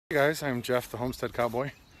Hey guys, I'm Jeff, the Homestead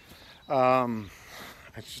Cowboy. I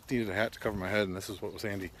just needed a hat to cover my head, and this is what was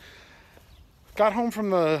handy. Got home from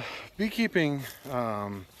the beekeeping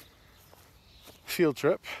field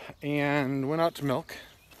trip and went out to milk,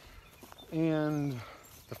 and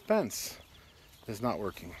the fence is not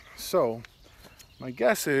working. So my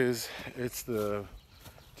guess is it's the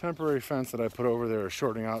temporary fence that I put over there is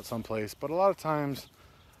shorting out someplace, but a lot of times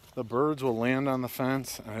the birds will land on the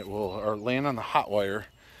fence and it will, or land on the hot wire,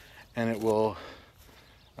 and it will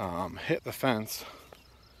hit the fence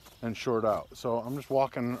and short out. So I'm just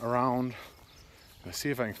walking around to see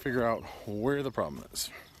if I can figure out where the problem is.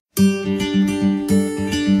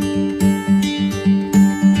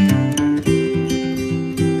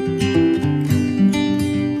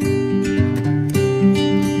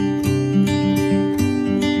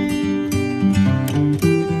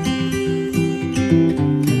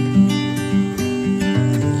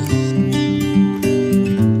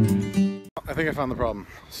 I think I found the problem.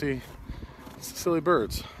 See, it's the silly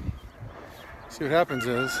birds. See, what happens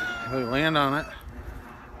is they land on it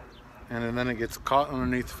and then it gets caught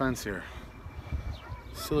underneath the fence here.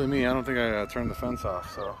 Silly me, I don't think I turned the fence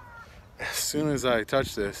off, so as soon as I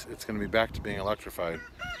touch this, it's going to be back to being electrified.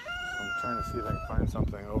 So I'm trying to see if I can find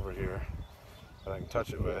something over here that I can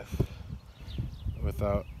touch it with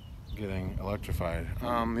without getting electrified. You know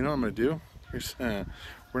what I'm going to do? We're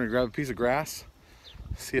going to grab a piece of grass,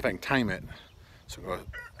 see if I can time it. So go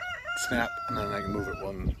snap, and then I can move it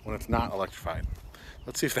when it's not electrified.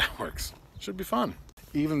 Let's see if that works. Should be fun.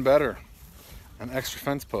 Even better, an extra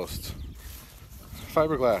fence post.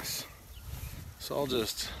 Fiberglass. So I'll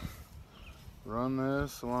just run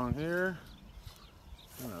this along here.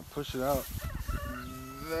 I'm gonna push it out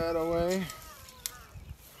that away.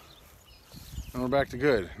 And we're back to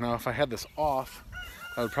good. Now if I had this off,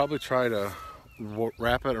 I would probably try to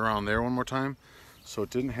wrap it around there one more time so it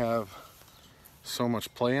didn't have so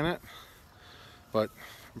much play in it, but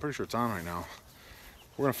I'm pretty sure it's on right now.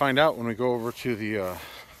 We're gonna find out when we go over to the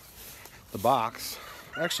box.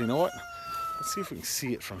 Actually, you know what? Let's see if we can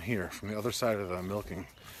see it from here, from the other side of the milking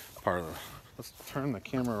parlor. Let's turn the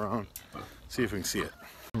camera around, see if we can see it.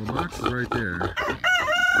 The box is right there,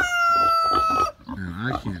 and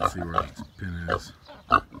I can't see where the pin is.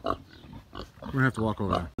 We're gonna have to walk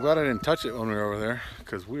over there. I'm glad I didn't touch it when we were over there,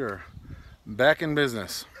 because we are back in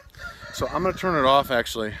business. So I'm going to turn it off,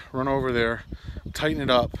 actually, run over there, tighten it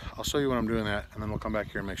up. I'll show you when I'm doing that, and then we'll come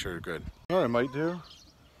back here and make sure you're good. You know what I might do?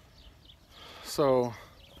 So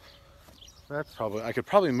that's probably, I could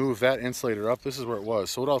probably move that insulator up. This is where it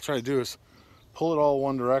was. So what I'll try to do is pull it all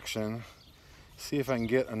one direction, see if I can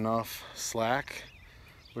get enough slack,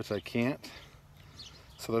 which I can't.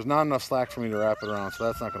 So there's not enough slack for me to wrap it around, so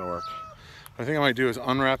that's not going to work. What I think I might do is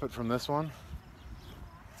unwrap it from this one,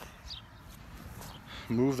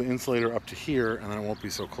 move the insulator up to here, and then it won't be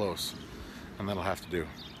so close, and that'll have to do.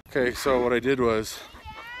 Okay, so what I did was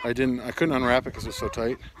I couldn't unwrap it because it was so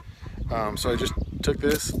tight, so I just took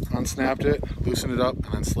this, unsnapped it, loosened it up,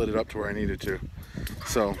 and then slid it up to where I needed to.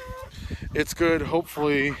 So it's good.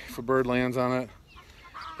 Hopefully if a bird lands on it,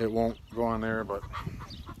 it won't go on there, but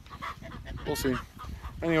we'll see.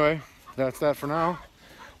 Anyway, that's that for now.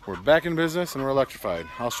 We're back in business and we're electrified.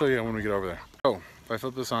 I'll show you when we get over there. So if I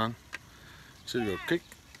flip this on, should go click,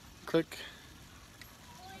 click.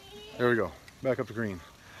 There we go, back up to green.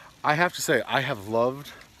 I have to say, I have loved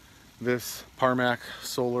this Parmak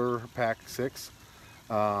Solar Pack 6.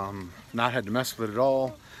 Not had to mess with it at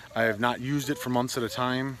all. I have not used it for months at a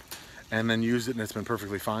time, and then used it and it's been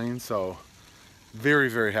perfectly fine. So very,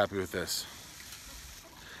 very happy with this.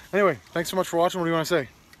 Anyway, thanks so much for watching. What do you want to say?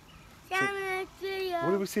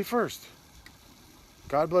 What did we say first?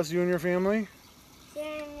 God bless you and your family.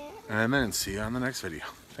 And then see you on the next video.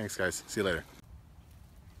 Thanks guys, see you later.